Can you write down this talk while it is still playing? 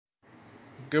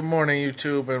Good morning,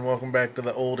 YouTube, and welcome back to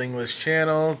the Old English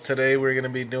channel. Today we're going to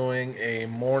be doing a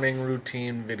morning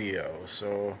routine video,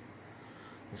 so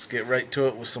let's get right to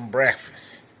it with some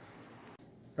breakfast.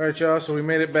 Alright y'all, so we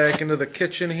made it back into the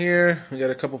kitchen here. We got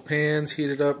a couple pans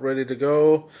heated up, ready to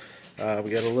go.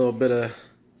 We got a little bit of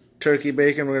turkey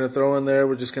bacon we're going to throw in there.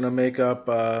 We're just going to make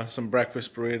up some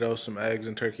breakfast burritos, some eggs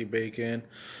and turkey bacon.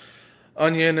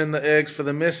 Onion and the eggs for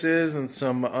the missus, and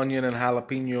some onion and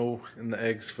jalapeno in the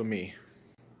eggs for me.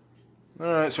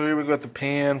 Alright, so here we got the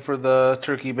pan for the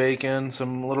turkey bacon, a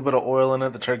little bit of oil in it.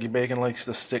 The turkey bacon likes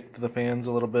to stick to the pans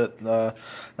a little bit, not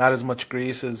as much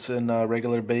grease as in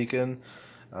regular bacon.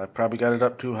 I probably got it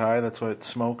up too high, that's why it's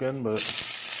smoking, but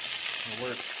it'll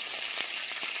work.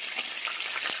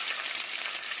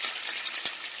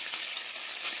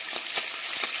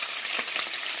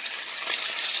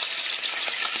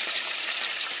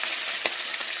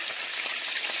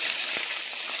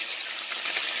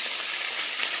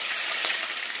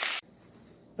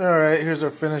 Alright, here's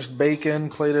our finished bacon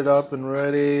plated up and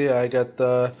ready. I got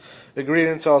the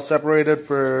ingredients all separated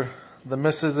for the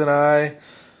missus and I.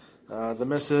 The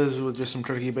missus with just some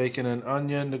turkey bacon and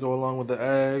onion to go along with the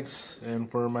eggs.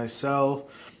 And for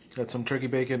myself, got some turkey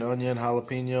bacon, onion,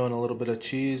 jalapeno, and a little bit of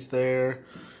cheese there.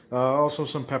 Also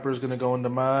some pepper is going to go into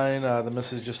mine. The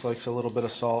missus just likes a little bit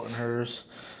of salt in hers.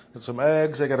 Got some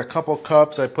eggs. I got a couple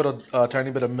cups. I put a tiny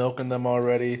bit of milk in them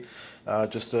already.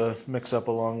 Just to mix up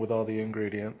along with all the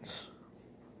ingredients.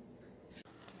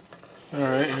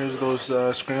 Alright, here's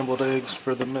those scrambled eggs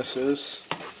for the missus.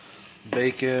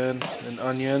 Bacon and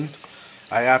onion.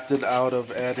 I opted out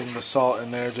of adding the salt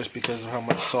in there just because of how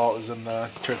much salt is in the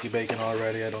turkey bacon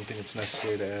already. I don't think it's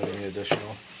necessary to add any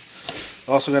additional.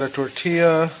 Also got a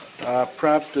tortilla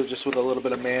prepped just with a little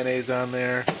bit of mayonnaise on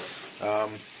there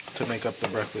to make up the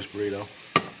breakfast burrito.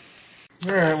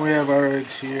 Alright, we have our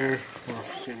eggs here, or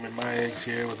excuse me, my eggs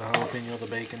here with the jalapeno, the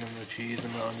bacon, and the cheese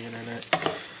and the onion in it.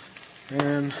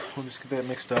 And we'll just get that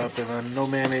mixed up, and then no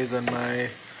mayonnaise on my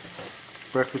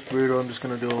breakfast burrito. I'm just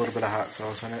going to do a little bit of hot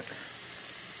sauce in it.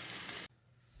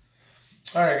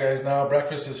 Alright guys, now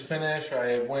breakfast is finished.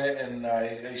 I went and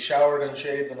I showered and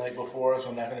shaved the night before, so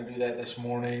I'm not going to do that this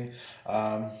morning.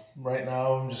 Right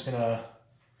now I'm just going to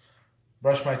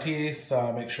brush my teeth,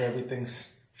 make sure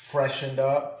everything's freshened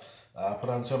up. Put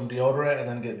on some deodorant and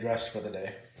then get dressed for the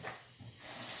day.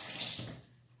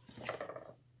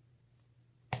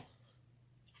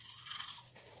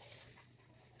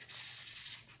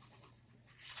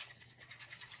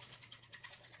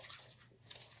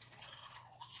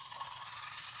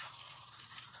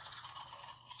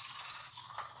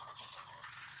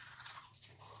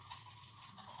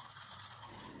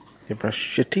 You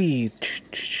brush your teeth.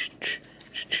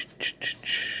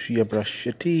 You brush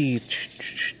your teeth.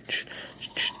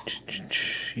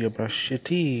 You brush your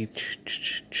teeth.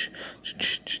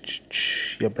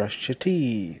 You brush your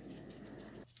teeth.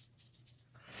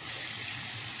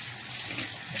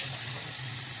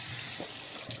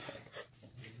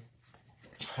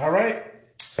 Alright,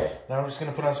 now I'm just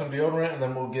going to put on some deodorant and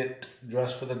then we'll get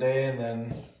dressed for the day and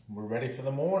then we're ready for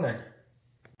the morning.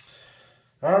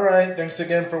 Alright, thanks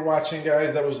again for watching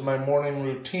guys. That was my morning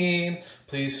routine.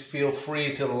 Please feel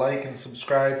free to like and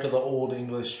subscribe to the Old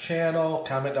English channel.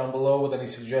 Comment down below with any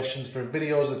suggestions for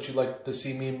videos that you'd like to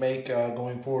see me make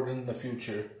going forward in the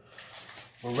future.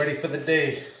 We're ready for the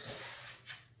day.